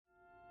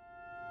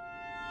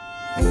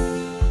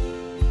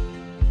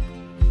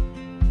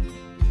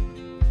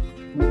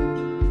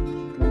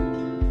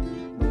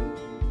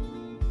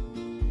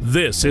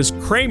This is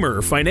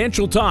Cramer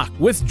Financial Talk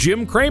with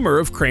Jim Cramer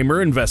of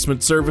Cramer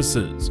Investment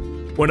Services.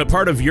 When a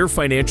part of your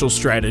financial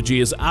strategy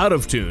is out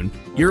of tune,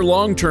 your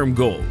long-term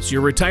goals,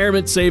 your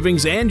retirement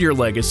savings, and your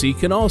legacy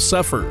can all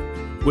suffer.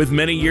 With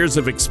many years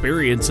of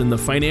experience in the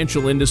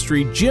financial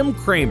industry, Jim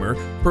Cramer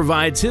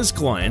provides his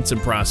clients and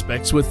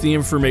prospects with the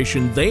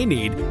information they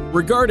need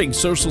regarding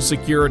Social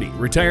Security,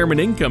 retirement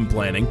income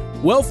planning,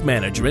 wealth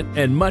management,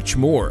 and much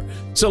more.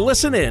 So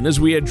listen in as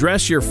we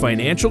address your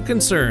financial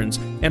concerns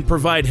and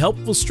provide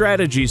helpful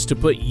strategies to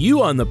put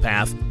you on the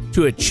path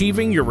to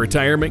achieving your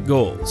retirement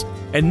goals.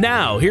 And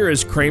now, here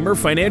is Cramer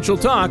Financial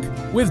Talk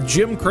with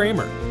Jim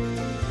Cramer.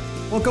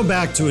 Welcome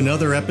back to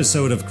another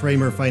episode of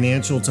Cramer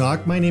Financial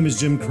Talk. My name is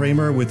Jim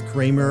Cramer with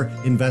Cramer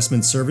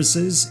Investment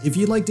Services. If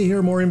you'd like to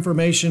hear more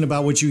information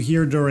about what you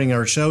hear during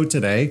our show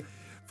today,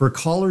 for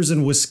callers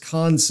in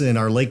Wisconsin,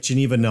 our Lake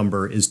Geneva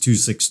number is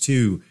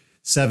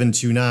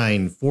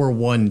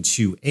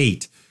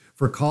 262-729-4128.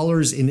 For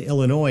callers in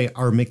Illinois,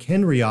 our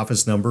McHenry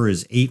office number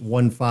is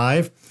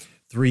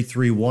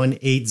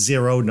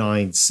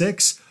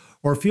 815-331-8096.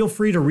 Or feel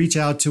free to reach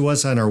out to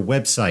us on our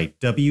website,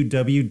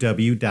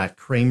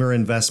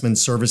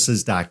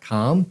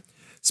 www.kramerinvestmentservices.com,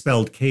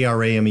 spelled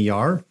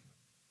Kramer.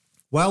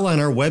 While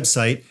on our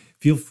website,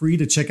 feel free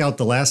to check out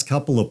the last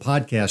couple of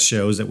podcast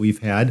shows that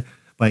we've had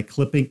by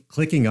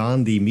clicking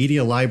on the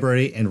media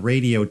library and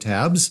radio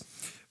tabs.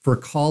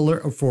 For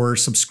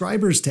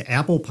subscribers to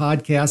Apple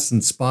Podcasts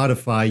and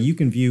Spotify, you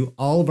can view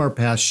all of our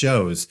past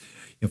shows.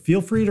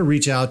 Feel free to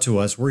reach out to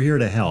us. We're here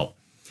to help.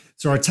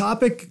 So our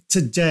topic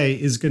today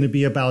is going to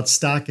be about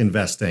stock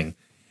investing.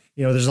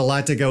 There's a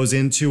lot that goes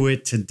into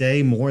it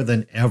today more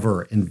than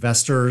ever.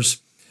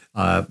 Investors,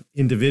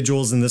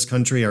 individuals in this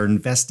country are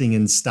investing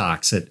in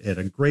stocks at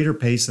a greater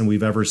pace than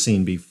we've ever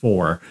seen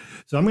before.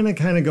 So I'm going to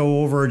kind of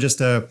go over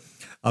just a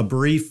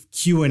brief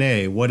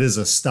Q&A. What is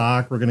a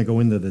stock? We're going to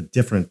go into the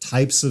different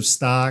types of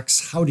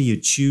stocks. How do you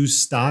choose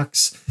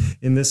stocks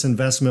in this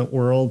investment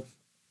world?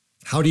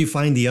 How do you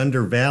find the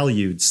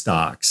undervalued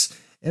stocks?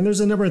 And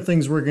there's a number of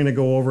things we're going to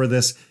go over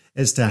this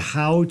as to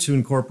how to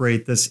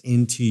incorporate this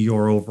into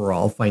your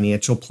overall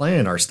financial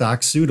plan. Are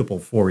stocks suitable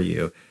for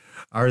you?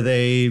 Are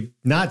they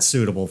not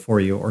suitable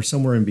for you, or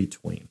somewhere in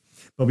between?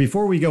 But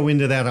before we go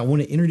into that, I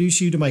want to introduce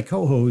you to my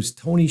co-host,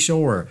 Tony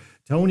Shore.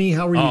 Tony,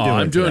 how are you doing?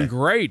 I'm doing today?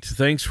 Great.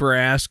 Thanks for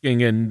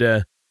asking.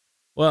 And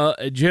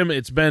Jim,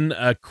 it's been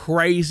a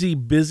crazy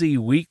busy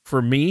week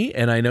for me,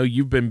 and I know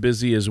you've been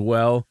busy as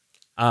well.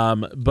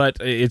 But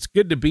it's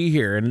good to be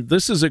here. And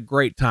this is a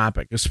great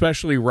topic,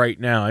 especially right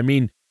now. I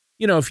mean,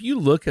 if you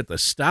look at the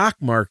stock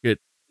market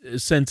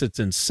since its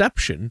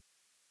inception,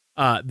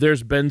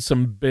 there's been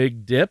some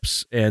big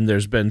dips and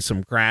there's been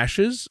some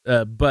crashes.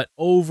 But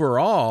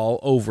overall,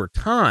 over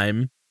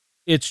time,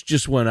 it's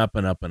just went up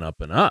and up and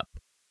up and up.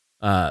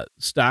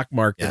 Stock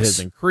market has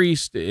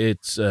increased.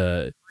 That's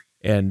a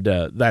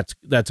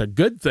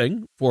good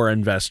thing for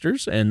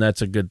investors, and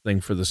that's a good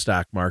thing for the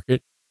stock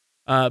market.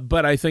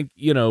 But I think,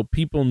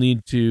 people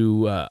need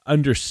to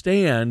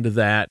understand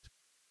that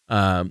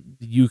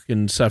you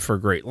can suffer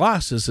great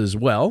losses as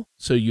well.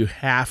 So you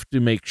have to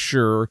make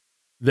sure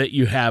that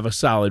you have a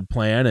solid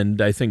plan.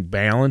 And I think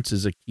balance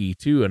is a key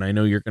too. And I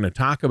know you're going to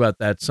talk about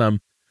that some,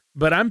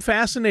 but I'm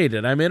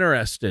fascinated. I'm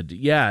interested.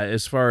 Yeah.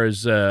 As far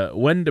as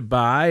when to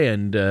buy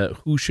and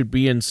who should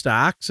be in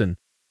stocks and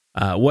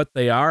what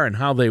they are and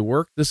how they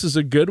work. This is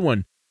a good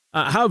one.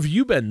 How have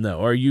you been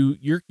though?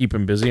 You're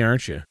keeping busy,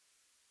 aren't you?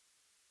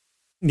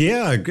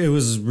 Yeah, it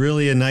was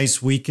really a nice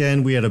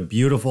weekend. We had a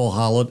beautiful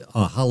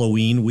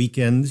Halloween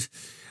weekend.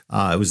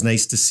 It was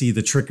nice to see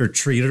the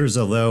trick-or-treaters,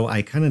 although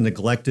I kind of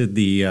neglected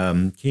the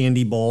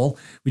candy bowl.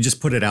 We just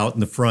put it out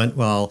in the front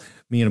while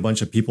me and a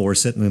bunch of people were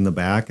sitting in the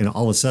back. And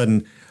all of a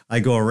sudden, I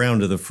go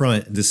around to the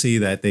front to see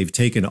that they've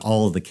taken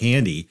all of the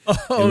candy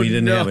and we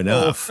didn't have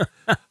enough.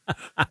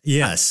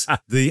 Yes,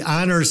 the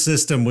honor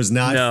system was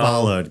not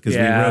followed because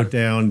we wrote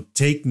down,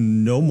 take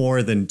no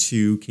more than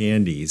 2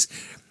 candies.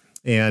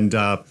 And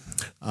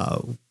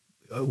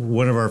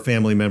one of our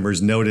family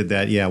members noted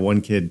that, one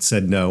kid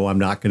said, no, I'm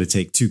not going to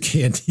take 2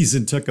 candies,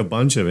 and took a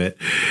bunch of it.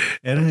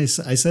 And I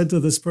said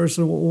to this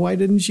person, well, why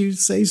didn't you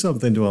say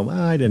something to him?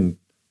 I don't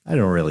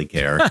really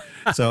care.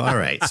 So, all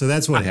right. So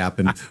that's what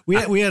happened.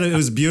 It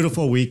was a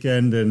beautiful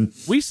weekend, and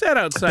we sat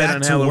outside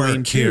on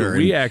Halloween too.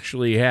 We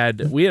actually had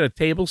a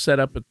table set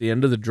up at the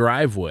end of the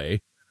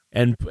driveway,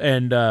 and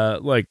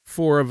like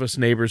 4 of us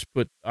neighbors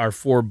put our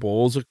 4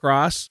 bowls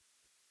across.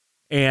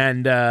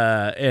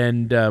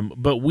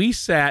 But we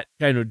sat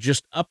kind of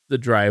just up the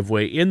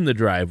driveway, in the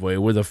driveway,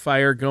 with a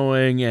fire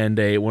going and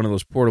one of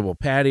those portable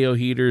patio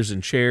heaters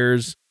and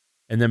chairs,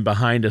 and then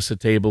behind us a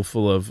table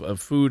full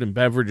of food and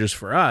beverages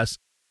for us.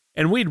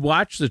 And we'd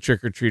watch the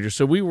trick-or-treaters,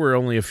 so we were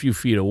only a few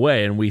feet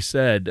away, and we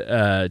said,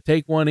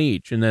 take 1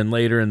 each. And then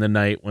later in the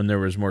night, when there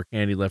was more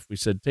candy left, we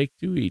said, take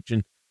 2 each.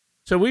 And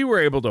So we were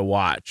able to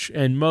watch,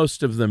 and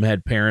most of them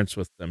had parents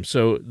with them.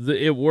 So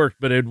it worked.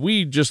 But had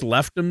we just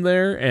left them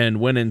there and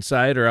went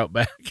inside or out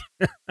back,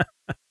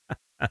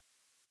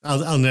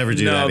 I'll never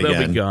do that again.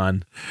 They'll be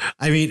gone.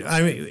 I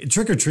mean,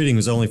 trick-or-treating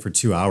was only for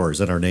 2 hours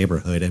in our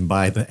neighborhood. And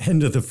by the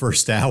end of the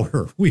first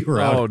hour, we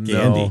were out of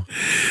candy. No.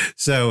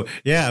 So,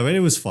 yeah, I mean, it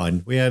was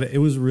fun. It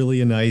was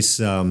really a nice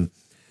Sure.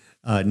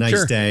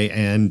 day.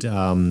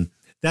 And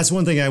that's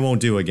one thing I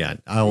won't do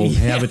again. I'll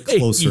have it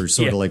closer,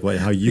 sort of like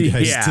how you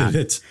guys did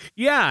it.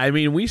 Yeah, I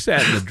mean, we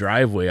sat in the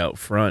driveway out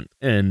front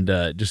and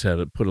just had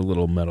to put a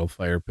little metal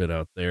fire pit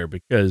out there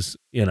because,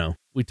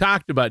 we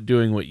talked about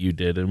doing what you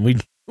did, and we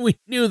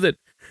knew that,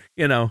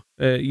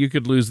 you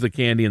could lose the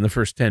candy in the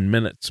first 10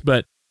 minutes,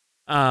 but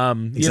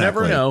you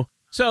never know.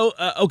 So,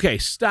 okay,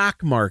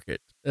 stock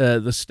market,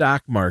 the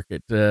stock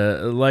market,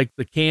 like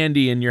the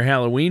candy in your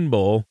Halloween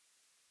bowl.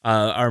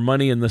 Our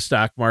money in the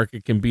stock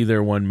market can be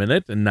there 1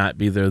 minute and not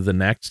be there the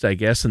next, I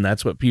guess, and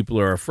that's what people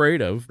are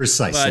afraid of.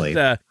 Precisely.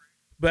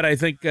 But I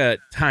think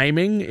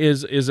timing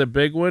is a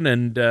big one,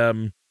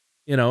 and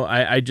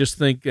I just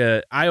think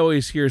I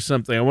always hear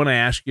something. I want to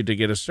ask you to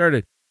get us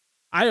started.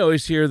 I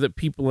always hear that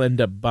people end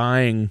up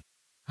buying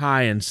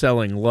high and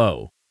selling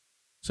low,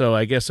 so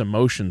I guess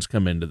emotions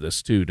come into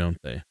this too,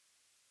 don't they?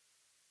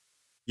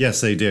 Yes,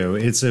 they do.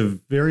 It's a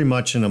very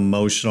much an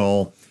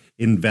emotional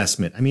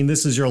investment. I mean,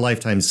 this is your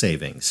lifetime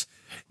savings.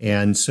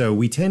 And so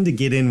we tend to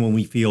get in when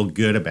we feel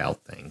good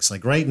about things.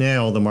 Like right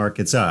now, the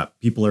market's up.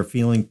 People are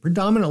feeling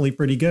predominantly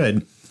pretty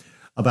good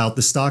about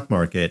the stock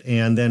market.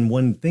 And then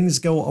when things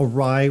go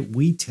awry,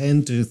 we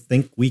tend to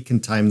think we can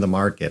time the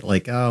market.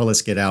 Like, oh,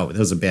 let's get out. It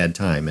was a bad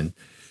time. And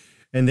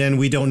then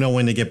we don't know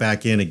when to get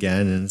back in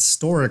again. And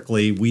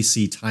historically, we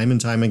see time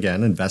and time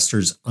again,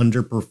 investors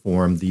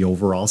underperform the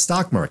overall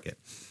stock market.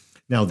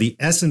 Now, the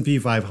S&P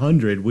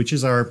 500, which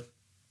is our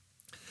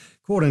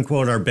quote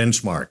unquote, our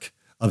benchmark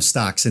of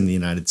stocks in the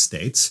United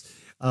States.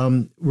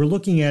 We're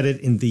looking at it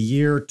in the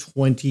year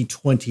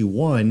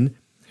 2021,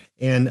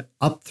 and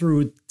up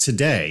through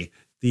today,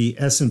 the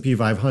S&P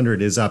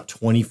 500 is up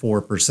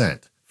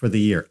 24% for the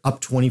year,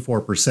 up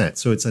 24%.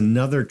 So it's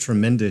another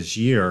tremendous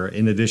year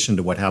in addition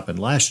to what happened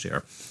last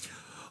year.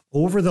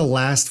 Over the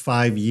last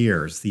 5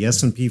 years, the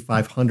S&P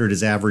 500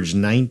 has averaged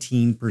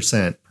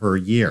 19% per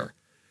year.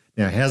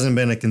 Now, it hasn't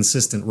been a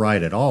consistent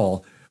ride at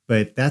all,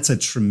 but that's a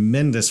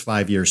tremendous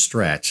 5-year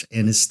stretch.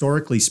 And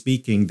historically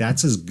speaking,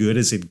 that's as good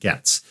as it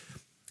gets.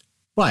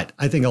 But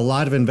I think a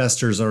lot of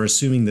investors are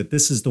assuming that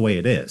this is the way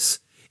it is.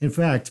 In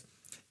fact,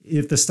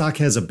 if the stock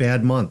has a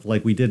bad month,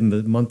 like we did in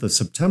the month of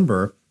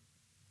September,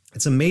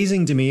 it's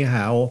amazing to me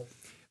how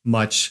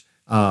much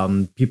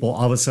people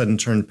all of a sudden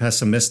turn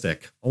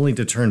pessimistic, only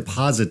to turn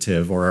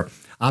positive or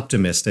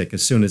optimistic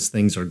as soon as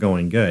things are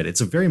going good.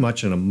 It's a very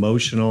much an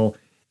emotional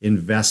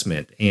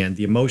investment, and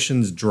the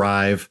emotions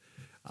drive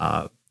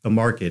the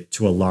market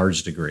to a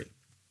large degree.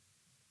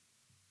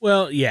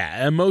 Well,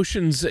 yeah,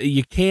 emotions,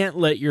 you can't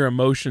let your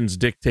emotions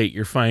dictate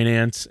your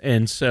finance.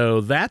 And so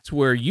that's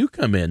where you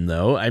come in,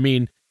 though. I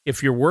mean,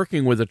 if you're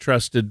working with a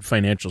trusted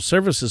financial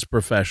services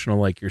professional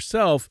like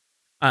yourself,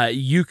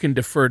 you can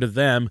defer to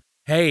them.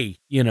 Hey,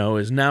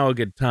 is now a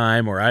good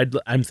time? Or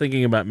I'm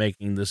thinking about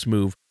making this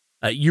move.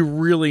 You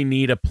really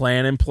need a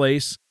plan in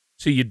place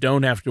so you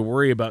don't have to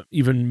worry about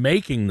even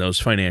making those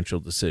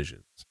financial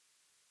decisions.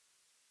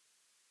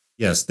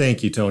 Yes,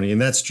 thank you, Tony. And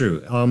that's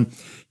true.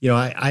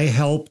 I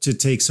help to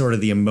take sort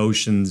of the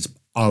emotions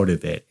out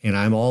of it. And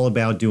I'm all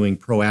about doing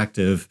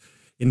proactive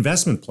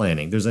investment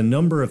planning. There's a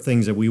number of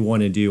things that we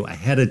want to do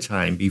ahead of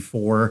time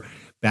before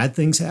bad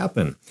things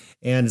happen.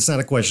 And it's not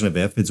a question of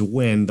if, it's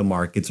when the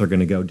markets are going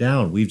to go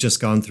down. We've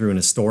just gone through an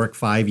historic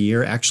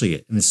 5-year,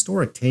 actually an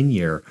historic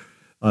 10-year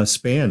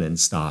span in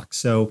stocks.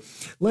 So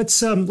let's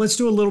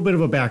do a little bit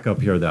of a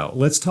backup here, though.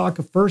 Let's talk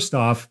first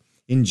off,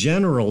 in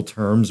general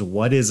terms,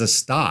 what is a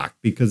stock?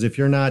 Because if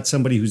you're not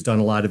somebody who's done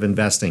a lot of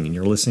investing and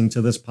you're listening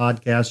to this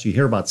podcast, you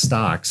hear about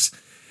stocks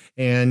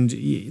and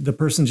the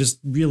person just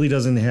really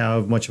doesn't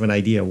have much of an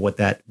idea what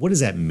does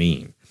that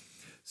mean?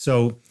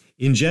 So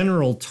in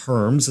general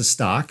terms, a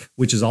stock,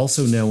 which is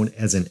also known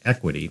as an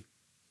equity,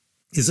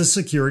 is a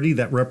security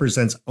that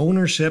represents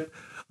ownership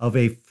of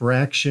a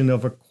fraction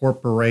of a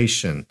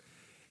corporation.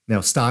 Now,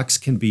 stocks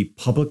can be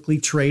publicly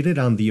traded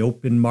on the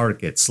open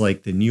markets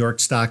like the New York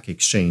Stock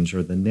Exchange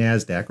or the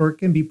NASDAQ, or it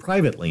can be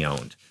privately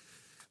owned,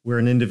 where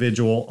an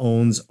individual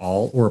owns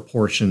all or a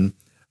portion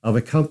of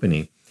a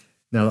company.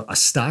 Now, a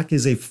stock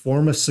is a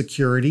form of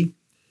security,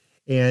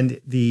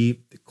 and the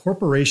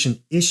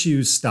corporation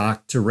issues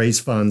stock to raise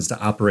funds to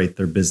operate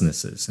their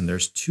businesses. And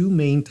there's two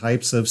main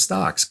types of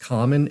stocks,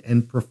 common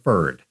and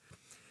preferred.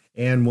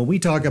 And when we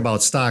talk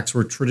about stocks,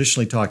 we're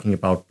traditionally talking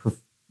about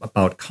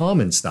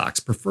common stocks.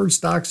 Preferred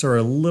stocks are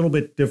a little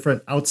bit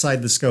different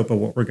outside the scope of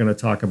what we're going to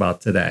talk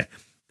about today.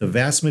 The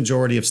vast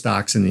majority of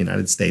stocks in the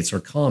United States are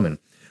common.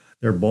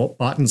 They're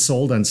bought and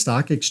sold on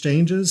stock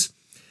exchanges.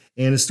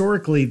 And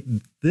historically,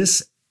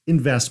 this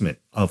investment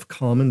of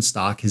common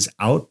stock has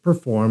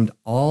outperformed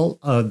all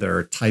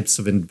other types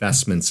of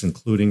investments,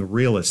 including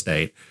real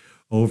estate,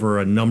 over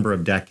a number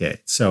of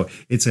decades. So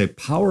it's a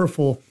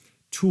powerful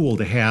tool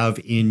to have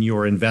in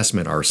your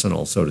investment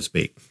arsenal, so to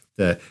speak.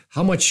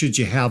 How much should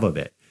you have of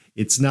it?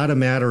 It's not a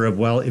matter of,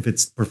 well, if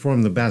it's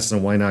performed the best,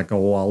 then why not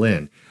go all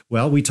in?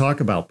 Well, we talk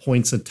about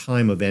points of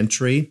time of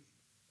entry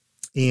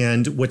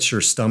and what's your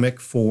stomach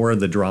for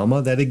the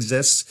drama that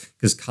exists,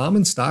 because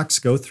common stocks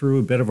go through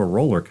a bit of a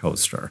roller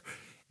coaster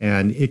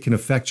and it can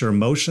affect your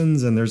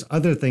emotions. And there's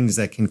other things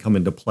that can come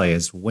into play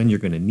as when you're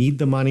going to need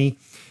the money,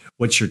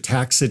 what's your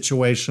tax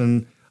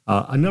situation.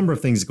 A number of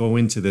things go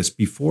into this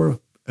before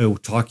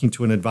talking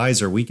to an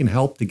advisor. We can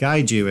help to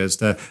guide you as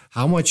to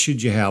how much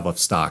should you have of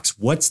stocks?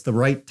 What's the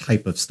right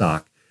type of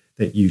stock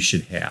that you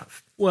should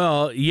have?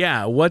 Well,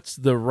 yeah, what's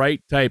the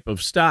right type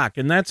of stock?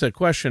 And that's a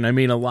question. I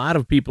mean, a lot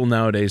of people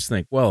nowadays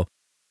think, well,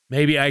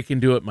 maybe I can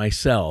do it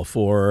myself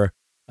or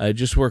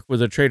just work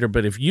with a trader.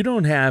 But if you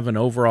don't have an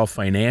overall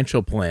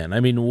financial plan, I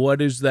mean,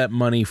 what is that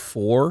money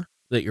for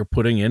that you're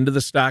putting into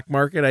the stock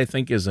market? I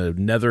think is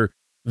another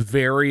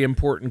very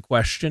important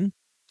question.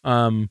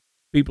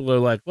 People are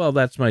like, well,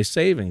 that's my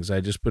savings.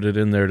 I just put it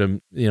in there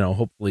to,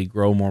 hopefully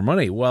grow more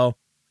money. Well,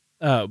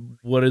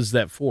 what is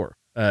that for?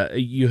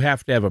 You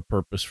have to have a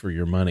purpose for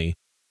your money.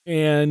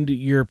 And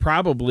you're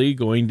probably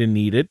going to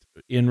need it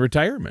in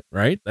retirement,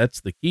 right? That's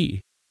the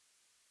key.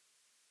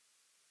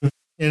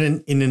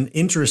 In an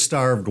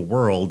interest-starved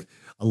world,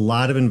 a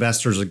lot of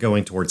investors are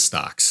going towards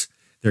stocks.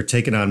 They're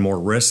taking on more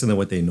risk than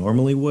what they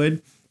normally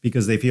would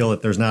because they feel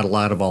that there's not a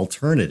lot of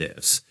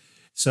alternatives.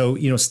 So,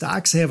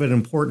 stocks have an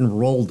important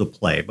role to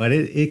play, but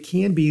it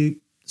can be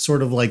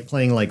sort of like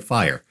playing with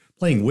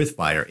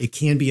fire. It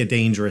can be a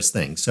dangerous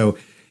thing. So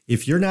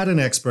if you're not an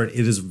expert,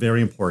 it is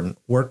very important.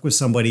 Work with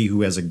somebody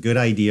who has a good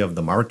idea of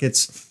the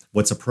markets,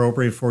 what's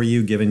appropriate for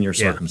you given your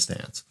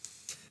circumstance.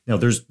 Now,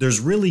 there's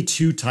really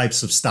two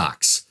types of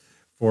stocks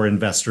for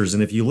investors.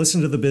 And if you listen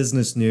to the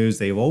business news,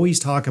 they always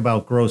talk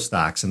about growth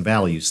stocks and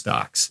value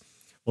stocks.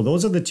 Well,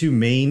 those are the two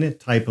main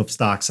type of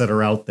stocks that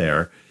are out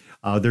there.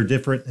 They're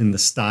different in the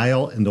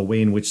style and the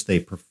way in which they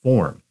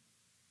perform.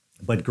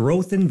 But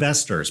growth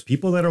investors,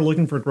 people that are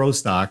looking for growth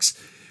stocks,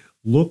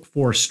 look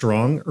for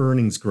strong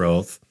earnings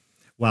growth,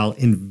 while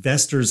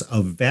investors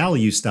of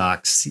value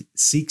stocks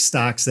seek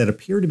stocks that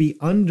appear to be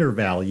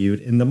undervalued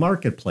in the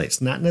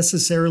marketplace, not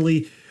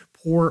necessarily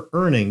poor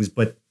earnings,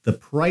 but the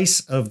price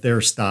of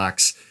their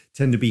stocks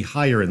tend to be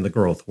higher in the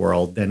growth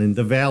world than in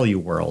the value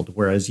world.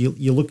 Whereas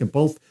you look at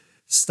both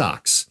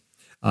stocks,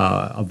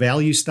 a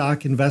value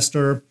stock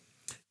investor,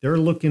 they're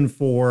looking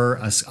for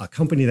a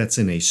company that's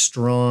in a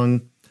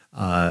strong,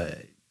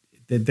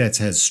 that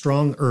has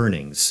strong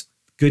earnings,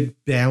 good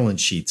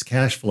balance sheets,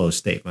 cash flow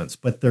statements,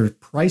 but the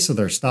price of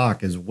their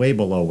stock is way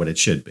below what it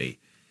should be,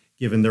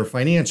 given their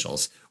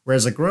financials.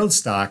 Whereas a growth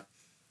stock,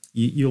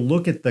 you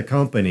look at the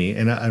company,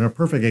 and a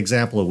perfect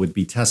example would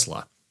be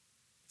Tesla.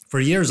 For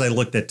years, I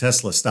looked at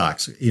Tesla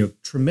stocks,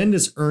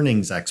 tremendous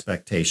earnings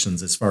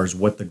expectations as far as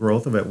what the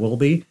growth of it will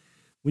be.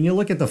 When you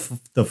look at the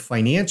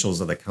financials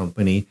of the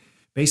company,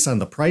 based on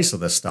the price of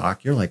the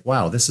stock, you're like,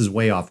 wow, this is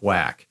way off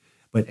whack.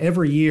 But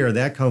every year,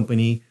 that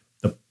company,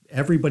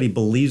 everybody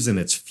believes in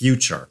its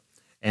future.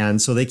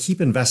 And so they keep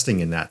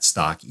investing in that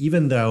stock,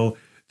 even though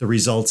the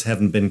results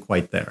haven't been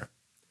quite there.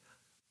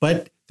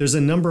 But there's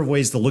a number of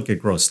ways to look at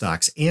growth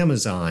stocks.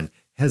 Amazon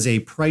has a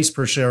price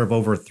per share of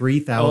over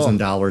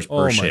 $3,000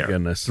 per share. Oh, my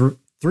goodness.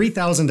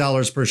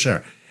 $3,000 per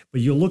share.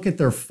 But you look at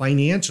their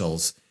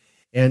financials,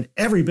 and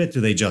every bit do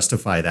they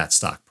justify that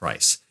stock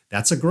price.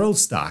 That's a growth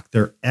stock.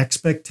 Their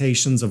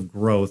expectations of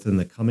growth in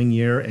the coming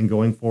year and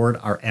going forward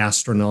are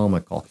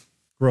astronomical.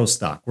 Growth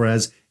stock.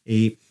 Whereas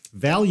a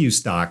value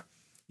stock,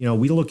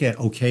 we look at,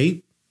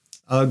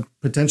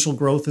 potential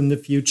growth in the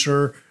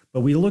future, but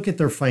we look at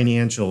their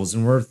financials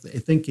and we're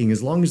thinking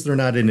as long as they're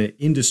not in an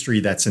industry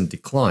that's in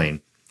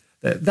decline,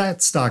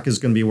 that stock is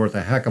going to be worth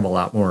a heck of a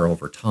lot more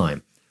over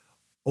time.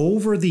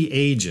 Over the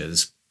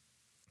ages,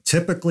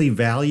 typically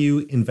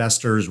value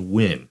investors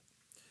win,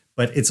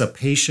 but it's a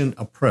patient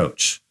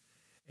approach.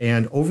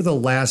 And over the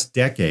last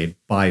decade,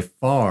 by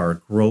far,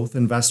 growth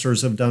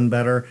investors have done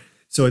better.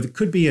 So it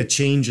could be a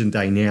change in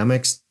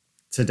dynamics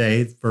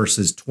today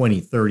versus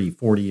 20, 30,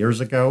 40 years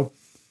ago.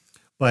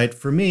 But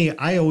for me,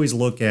 I always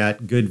look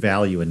at good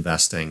value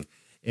investing.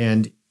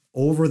 And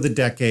over the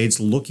decades,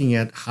 looking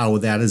at how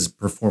that has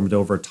performed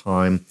over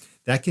time,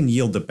 that can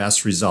yield the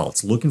best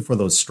results. Looking for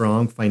those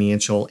strong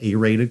financial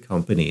A-rated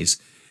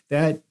companies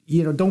that,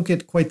 don't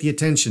get quite the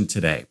attention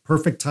today.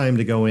 Perfect time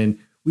to go in.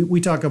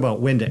 We talk about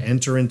when to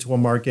enter into a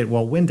market.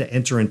 Well, when to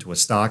enter into a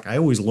stock, I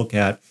always look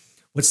at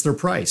what's their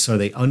price. Are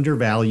they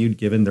undervalued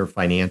given their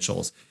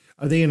financials?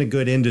 Are they in a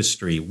good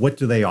industry? What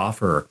do they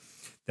offer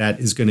that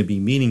is going to be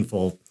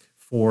meaningful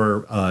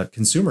for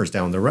consumers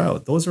down the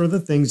road? Those are the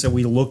things that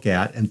we look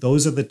at, and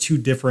those are the two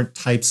different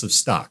types of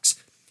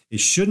stocks. It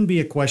shouldn't be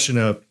a question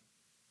of,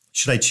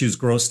 should I choose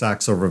growth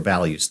stocks over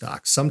value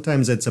stocks?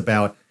 Sometimes it's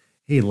about,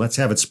 hey, let's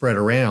have it spread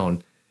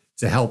around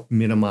to help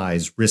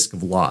minimize risk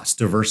of loss,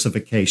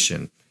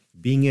 diversification,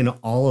 being in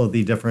all of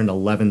the different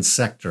 11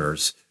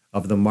 sectors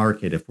of the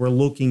market. If we're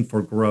looking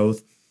for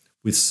growth,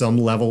 with some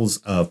levels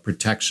of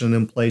protection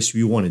in place,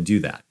 you want to do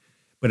that.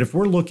 But if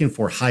we're looking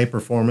for high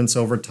performance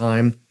over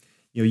time,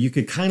 you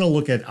could kind of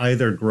look at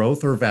either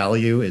growth or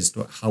value as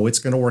to how it's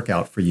going to work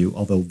out for you,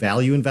 although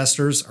value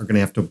investors are going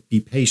to have to be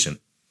patient.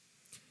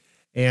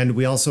 And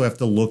we also have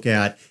to look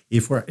at,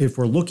 if we're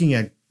looking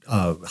at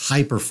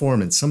high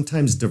performance,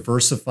 sometimes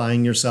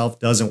diversifying yourself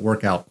doesn't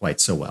work out quite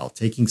so well.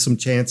 Taking some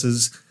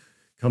chances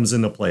comes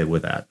into play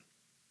with that.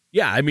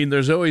 Yeah, I mean,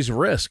 there's always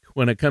risk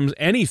when it comes.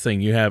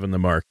 Anything you have in the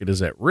market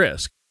is at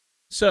risk.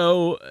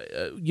 So,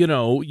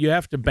 you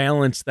have to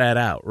balance that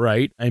out,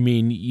 right? I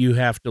mean, you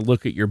have to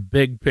look at your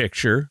big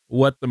picture,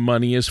 what the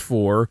money is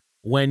for,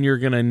 when you're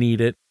going to need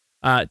it.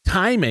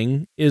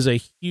 Timing is a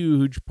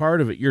huge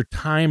part of it. Your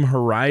time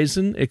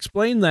horizon.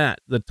 Explain that,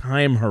 the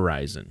time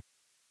horizon.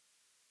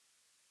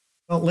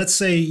 Well, let's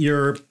say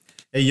you're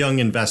a young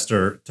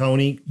investor,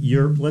 Tony.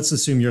 Let's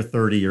assume you're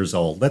 30 years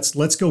old.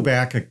 Let's go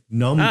back a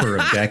number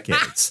of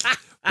decades.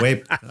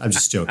 Wait, I'm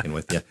just joking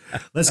with you.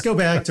 Let's go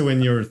back to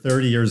when you were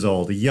 30 years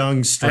old, a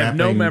young, strapping I have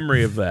no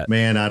memory of that.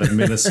 Man out of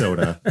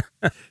Minnesota.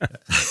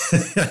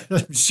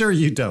 I'm sure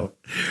you don't.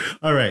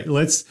 All right,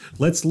 let's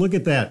look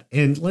at that.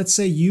 And let's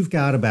say you've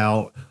got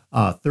about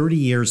 30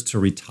 years to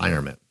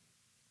retirement.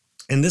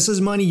 And this is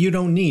money you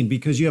don't need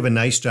because you have a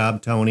nice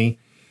job, Tony.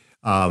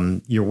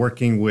 You're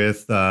working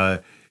with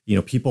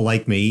people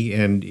like me,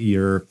 and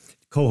you're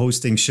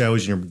co-hosting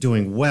shows, and you're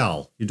doing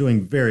well. You're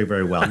doing very,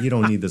 very well. You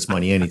don't need this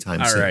money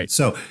anytime soon. Right.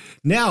 So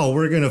now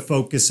we're going to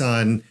focus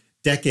on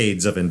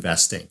decades of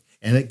investing,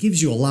 and it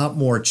gives you a lot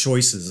more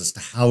choices as to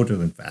how to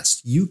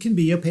invest. You can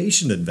be a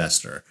patient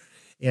investor,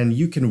 and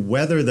you can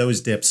weather those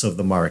dips of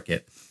the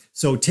market.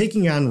 So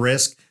taking on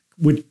risk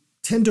would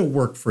tend to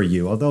work for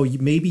you, although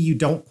maybe you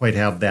don't quite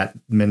have that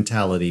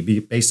mentality.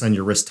 Based on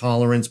your risk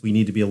tolerance, we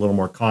need to be a little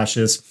more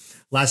cautious.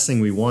 Last thing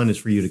we want is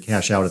for you to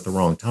cash out at the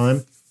wrong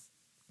time.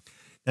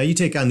 Now, you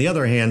take, on the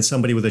other hand,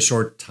 somebody with a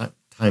short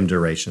time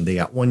duration. They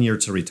got 1 year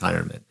to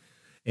retirement,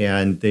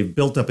 and they've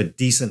built up a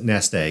decent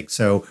nest egg.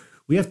 So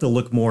we have to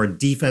look more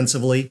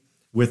defensively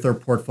with their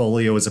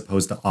portfolio as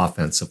opposed to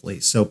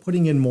offensively. So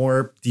putting in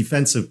more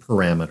defensive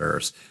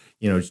parameters,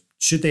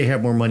 should they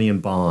have more money in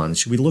bonds?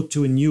 Should we look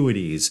to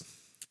annuities?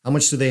 How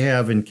much do they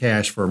have in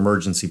cash for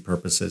emergency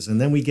purposes? And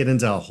then we get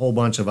into a whole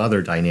bunch of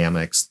other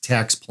dynamics,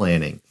 tax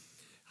planning.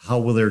 How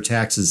will their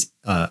taxes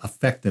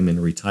affect them in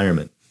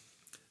retirement?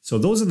 So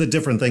those are the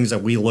different things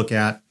that we look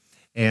at,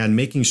 and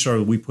making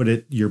sure we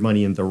put your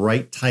money in the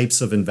right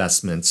types of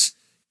investments,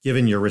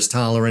 given your risk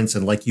tolerance.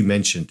 And like you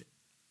mentioned,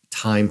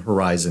 time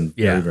horizon,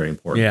 very, very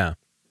important. Yeah.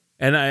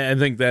 And I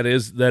think that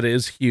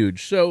is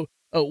huge. So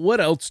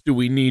what else do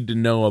we need to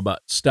know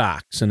about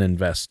stocks and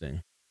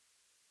investing?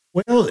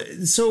 Well,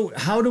 so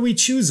how do we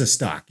choose a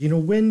stock?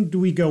 When do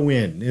we go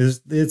in?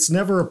 It's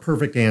never a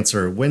perfect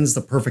answer. When's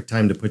the perfect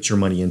time to put your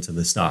money into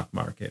the stock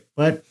market?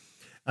 But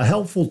a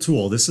helpful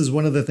tool, this is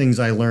one of the things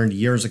I learned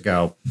years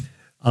ago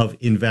of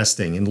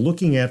investing and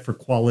looking at for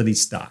quality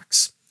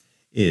stocks,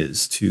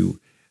 is to,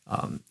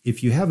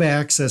 if you have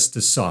access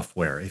to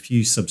software, if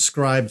you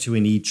subscribe to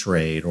an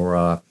E-Trade or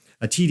a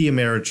TD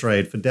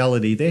Ameritrade,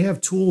 Fidelity, they have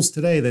tools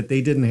today that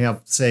they didn't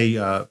have, say,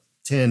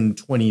 10,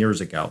 20 years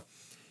ago.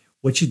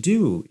 What you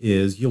do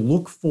is you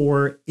look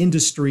for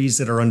industries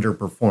that are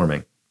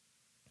underperforming,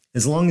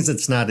 as long as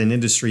it's not an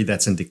industry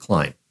that's in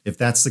decline. If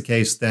that's the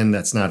case, then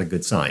that's not a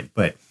good sign.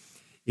 But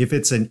if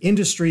it's an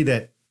industry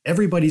that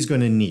everybody's going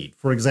to need,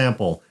 for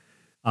example,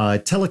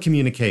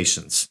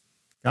 telecommunications,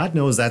 God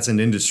knows that's an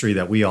industry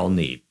that we all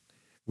need.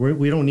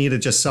 We don't need it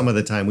just some of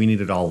the time. We need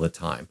it all the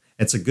time.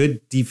 It's a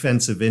good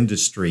defensive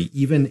industry.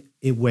 Even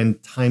when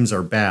times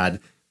are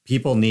bad,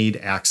 people need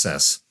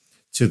access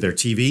to their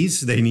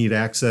TVs. They need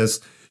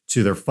access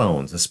to their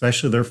phones,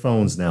 especially their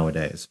phones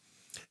nowadays.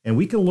 And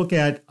we can look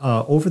at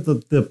over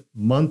the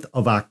month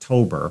of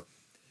October,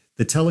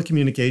 the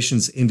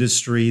telecommunications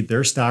industry,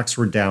 their stocks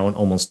were down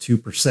almost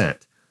 2%.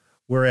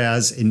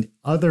 Whereas in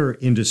other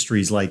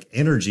industries like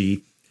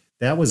energy,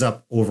 that was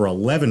up over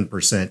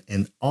 11%.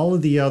 And all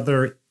of the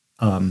other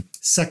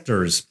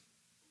sectors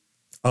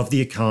of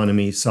the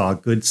economy saw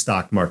good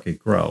stock market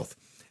growth.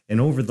 And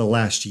over the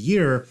last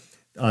year,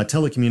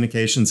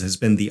 telecommunications has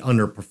been the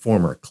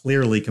underperformer,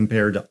 clearly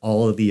compared to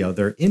all of the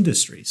other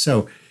industries,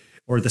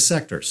 or the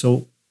sector.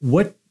 So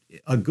what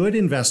a good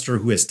investor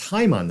who has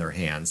time on their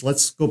hands,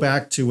 let's go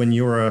back to when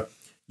you were a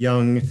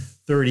young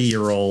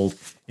 30-year-old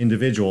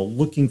individual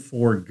looking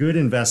for good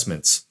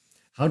investments.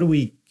 How do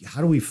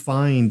we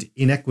find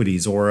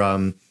inequities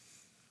or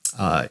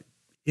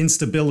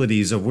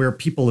instabilities of where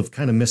people have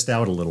kind of missed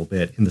out a little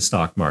bit in the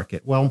stock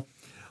market? Well,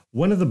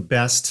 one of the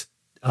best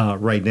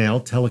right now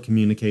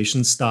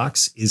telecommunications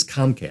stocks is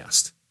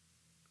Comcast.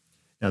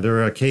 Now,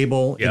 they're a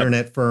cable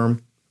internet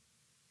firm,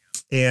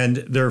 and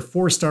they're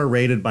 4-star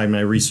rated by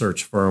my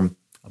research firm,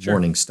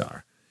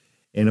 Morningstar.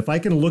 And if I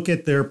can look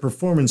at their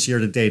performance year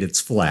to date,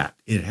 it's flat.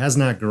 It has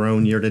not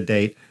grown year to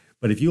date.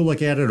 But if you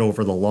look at it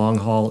over the long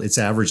haul, it's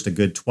averaged a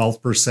good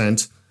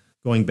 12%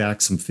 going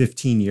back some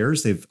 15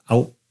 years. They've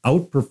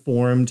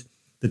outperformed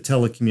the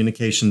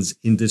telecommunications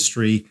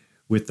industry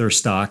with their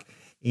stock.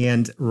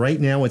 And right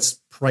now it's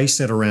priced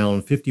at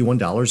around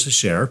 $51 a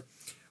share.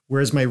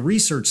 Whereas my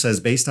research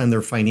says, based on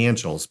their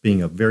financials,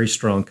 being a very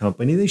strong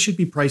company, they should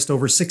be priced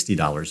over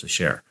 $60 a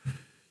share.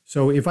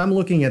 So if I'm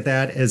looking at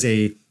that as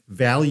a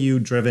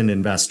value-driven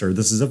investor,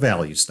 this is a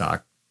value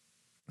stock.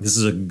 This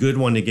is a good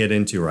one to get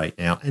into right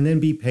now. And then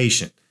be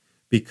patient,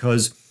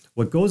 because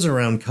what goes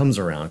around comes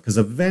around, because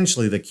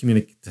eventually the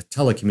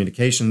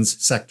telecommunications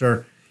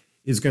sector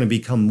is going to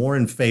become more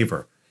in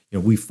favor.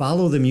 We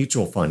follow the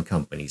mutual fund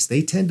companies.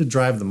 They tend to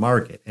drive the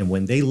market. And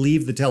when they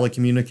leave the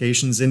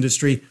telecommunications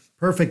industry,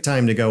 perfect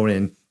time to go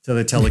into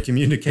the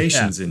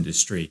telecommunications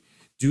industry.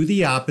 Do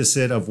the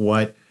opposite of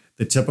what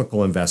the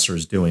typical investor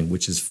is doing,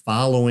 which is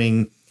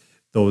following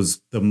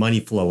the money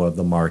flow of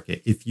the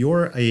market. If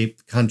you're a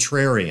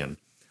contrarian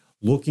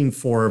looking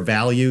for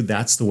value,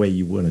 that's the way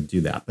you want to do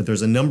that. But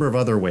there's a number of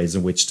other ways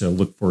in which to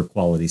look for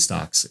quality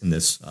stocks in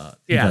this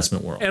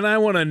investment world. And I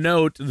want to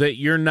note that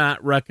you're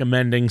not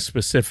recommending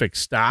specific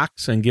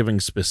stocks and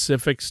giving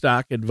specific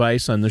stock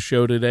advice on the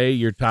show today.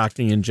 You're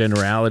talking in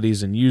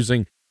generalities and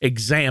using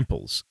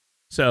examples.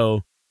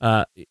 So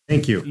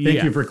thank you.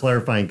 Thank you for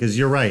clarifying, because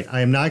you're right.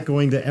 I am not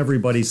going to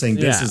everybody saying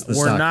this is the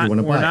stock you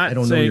want to buy. I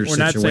don't know your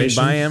situation. We're not saying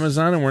buy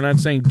Amazon, and we're not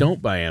saying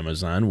don't buy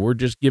Amazon. We're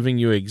just giving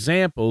you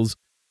examples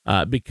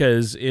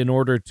because in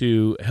order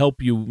to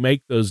help you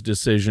make those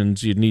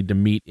decisions, you need to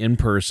meet in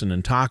person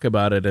and talk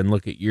about it and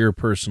look at your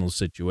personal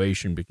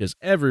situation, because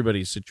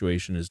everybody's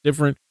situation is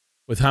different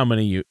with how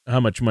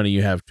much money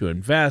you have to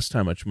invest,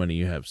 how much money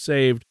you have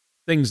saved,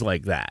 things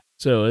like that.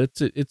 So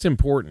it's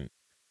important.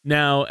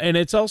 Now, and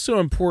it's also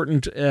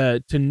important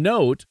to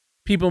note,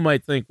 people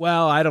might think,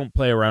 well, I don't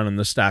play around in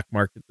the stock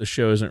market. The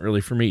show isn't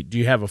really for me. Do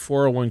you have a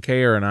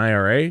 401k or an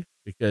IRA?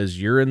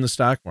 Because you're in the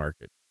stock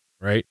market,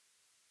 right?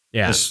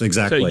 Yeah, yes,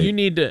 exactly. So you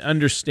need to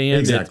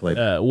understand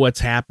what's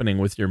happening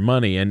with your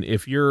money. And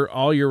if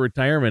all your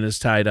retirement is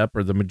tied up,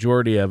 or the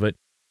majority of it,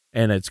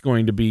 and it's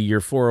going to be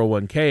your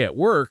 401k at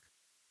work,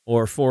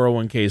 or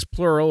 401ks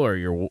plural, or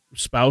your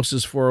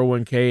spouse's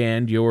 401k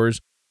and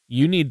yours,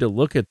 you need to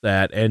look at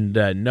that and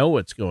know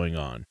what's going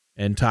on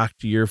and talk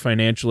to your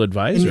financial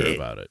advisor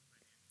about it.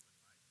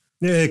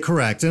 Yeah,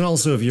 correct. And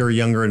also, if you're a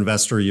younger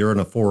investor, you're in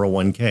a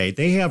 401k,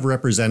 they have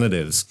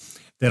representatives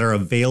that are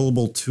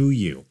available to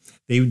you.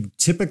 They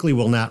typically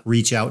will not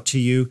reach out to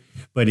you,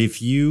 but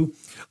if you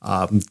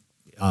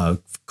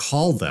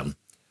call them,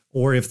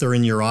 or if they're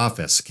in your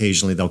office,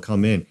 occasionally they'll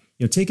come in.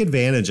 Take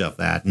advantage of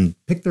that and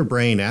pick their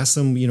brain. Ask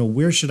them,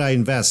 where should I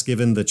invest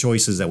given the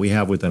choices that we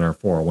have within our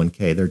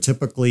 401k? They're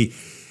typically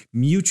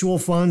mutual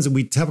funds, and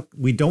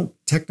we don't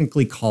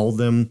technically call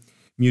them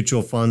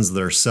mutual funds.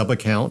 They're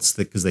sub-accounts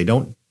because they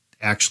don't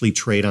actually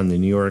trade on the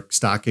New York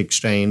Stock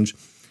Exchange.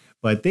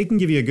 But they can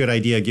give you a good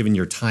idea given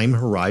your time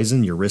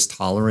horizon, your risk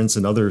tolerance,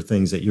 and other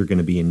things that you're going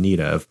to be in need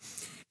of.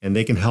 And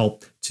they can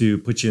help to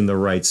put you in the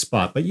right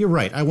spot. But you're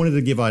right. I wanted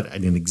to give out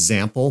an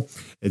example.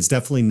 It's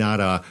definitely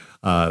not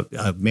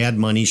a Mad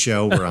Money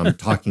show where I'm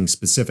talking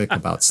specific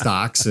about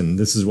stocks and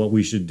this is what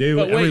we should do.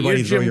 But wait,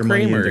 everybody throw your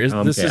money into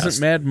Comcast. This isn't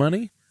Mad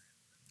Money?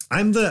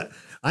 I'm the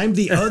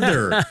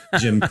other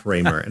Jim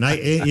Cramer. And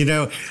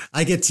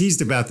I get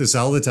teased about this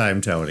all the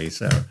time, Tony.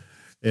 So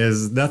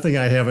there's nothing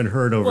I haven't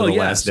heard over the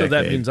last decade. So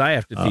that means I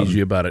have to tease you about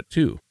you about it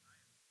too.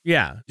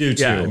 Yeah. Do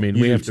too. Yeah, I mean,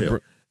 we have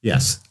to.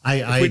 Yes.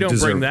 If we don't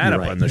bring that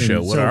up on the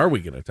show, what are we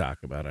going to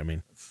talk about? I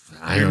mean,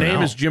 your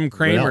name is Jim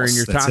Cramer and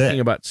you're talking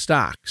about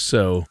stocks.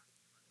 So,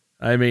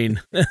 I mean,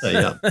 we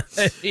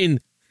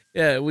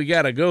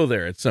got to go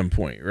there at some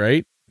point,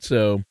 right?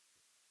 So,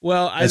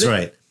 well, that's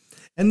right.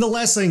 And the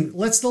last thing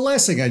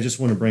I just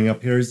want to bring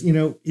up here is,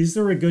 is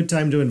there a good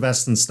time to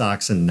invest in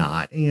stocks and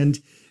not? And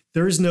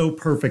there's no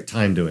perfect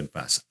time to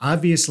invest.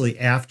 Obviously,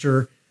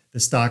 after the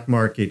stock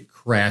market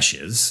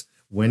crashes,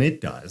 when it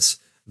does,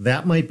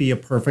 that might be a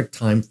perfect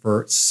time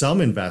for some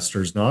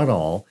investors, not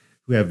all,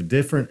 who have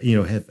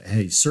have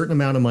a certain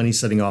amount of money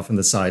sitting off on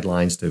the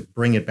sidelines to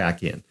bring it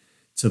back in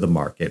to the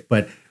market.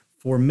 But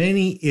for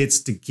many, it's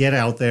to get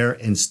out there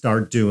and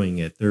start doing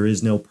it. There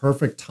is no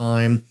perfect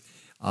time.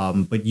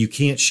 But you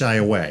can't shy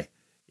away.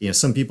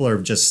 Some people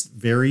are just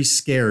very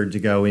scared to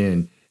go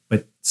in.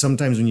 But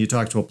sometimes when you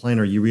talk to a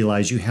planner, you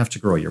realize you have to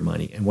grow your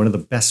money. And one of the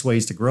best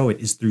ways to grow it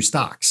is through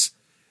stocks.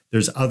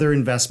 There's other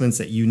investments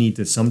that you need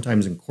to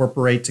sometimes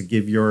incorporate to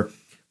give your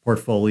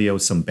portfolio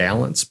some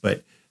balance.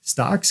 But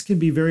stocks can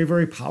be very,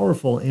 very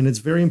powerful. And it's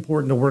very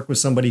important to work with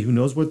somebody who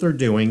knows what they're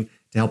doing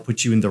to help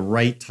put you in the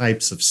right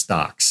types of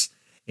stocks.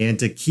 And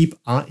to keep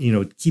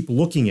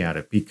looking at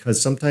it,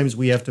 because sometimes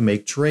we have to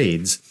make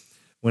trades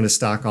when a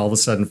stock all of a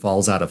sudden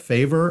falls out of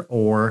favor,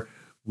 or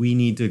we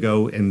need to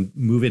go and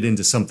move it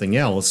into something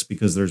else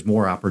because there's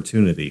more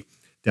opportunity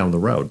down the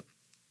road.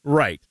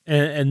 Right.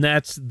 And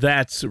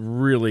that's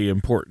really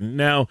important.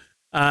 Now,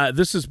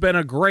 this has been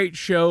a great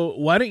show.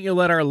 Why don't you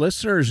let our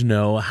listeners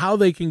know how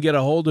they can get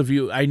a hold of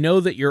you? I know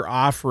that you're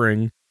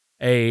offering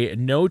a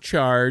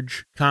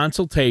no-charge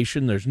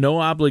consultation. There's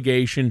no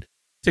obligation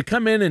to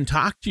come in and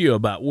talk to you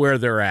about where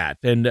they're at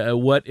and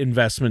what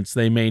investments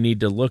they may need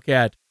to look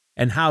at.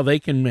 and how they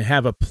can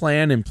have a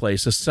plan in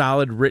place, a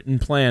solid written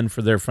plan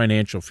for their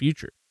financial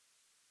future.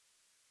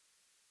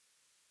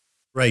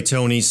 Right,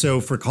 Tony. So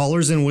for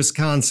callers in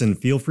Wisconsin,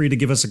 feel free to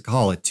give us a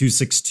call at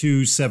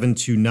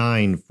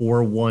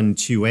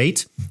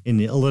 262-729-4128. In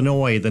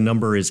Illinois, the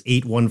number is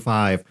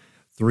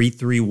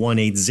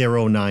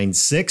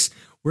 815-331-8096.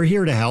 We're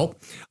here to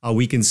help.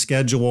 We can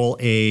schedule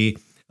a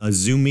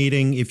Zoom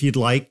meeting if you'd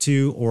like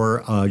to,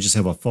 or just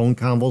have a phone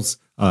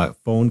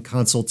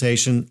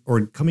consultation,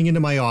 or coming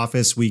into my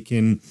office. We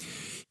can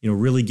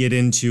really get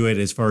into it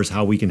as far as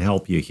how we can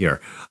help you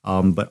here.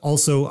 But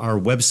also our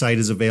website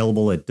is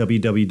available at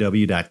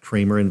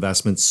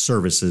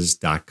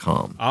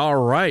www.kramerinvestmentservices.com. All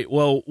right.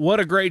 Well, what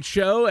a great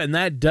show. And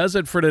that does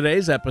it for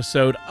today's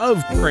episode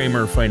of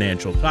Kramer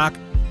Financial Talk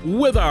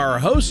with our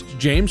host,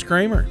 James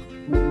Kramer.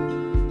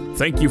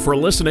 Thank you for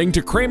listening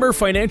to Kramer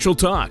Financial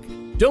Talk.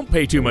 Don't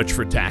pay too much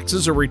for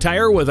taxes or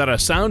retire without a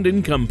sound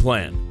income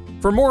plan.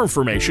 For more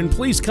information,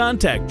 please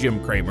contact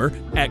Jim Kramer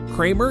at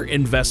Kramer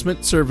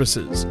Investment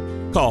Services.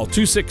 Call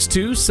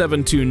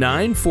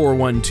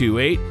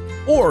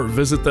 262-729-4128 or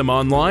visit them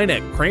online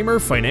at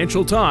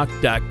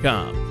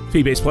kramerfinancialtalk.com.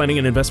 Fee-based planning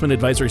and investment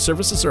advisory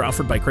services are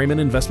offered by Kramer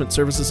Investment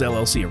Services,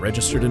 LLC, a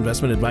registered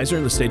investment advisor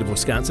in the state of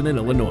Wisconsin and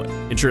Illinois.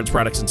 Insurance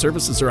products and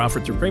services are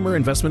offered through Kramer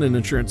Investment and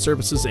Insurance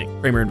Services, Inc.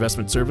 Kramer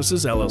Investment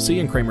Services, LLC,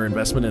 and Kramer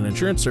Investment and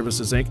Insurance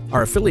Services, Inc.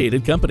 are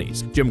affiliated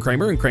companies. Jim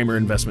Kramer and Kramer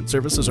Investment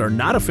Services are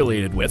not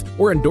affiliated with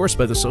or endorsed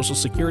by the Social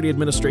Security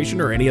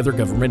Administration or any other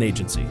government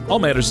agency. All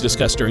matters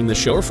discussed during this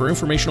show are for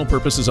informational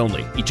purposes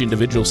only. Each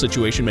individual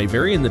situation may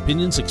vary, and the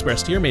opinions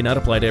expressed here may not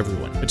apply to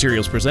everyone.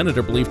 Materials presented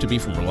are believed to be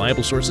from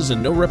reliable sources,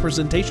 and no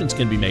representations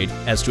can be made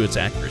as to its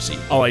accuracy.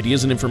 All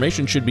ideas and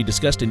information should be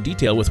discussed in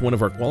detail with one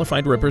of our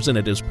qualified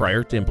representatives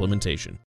prior to implementation.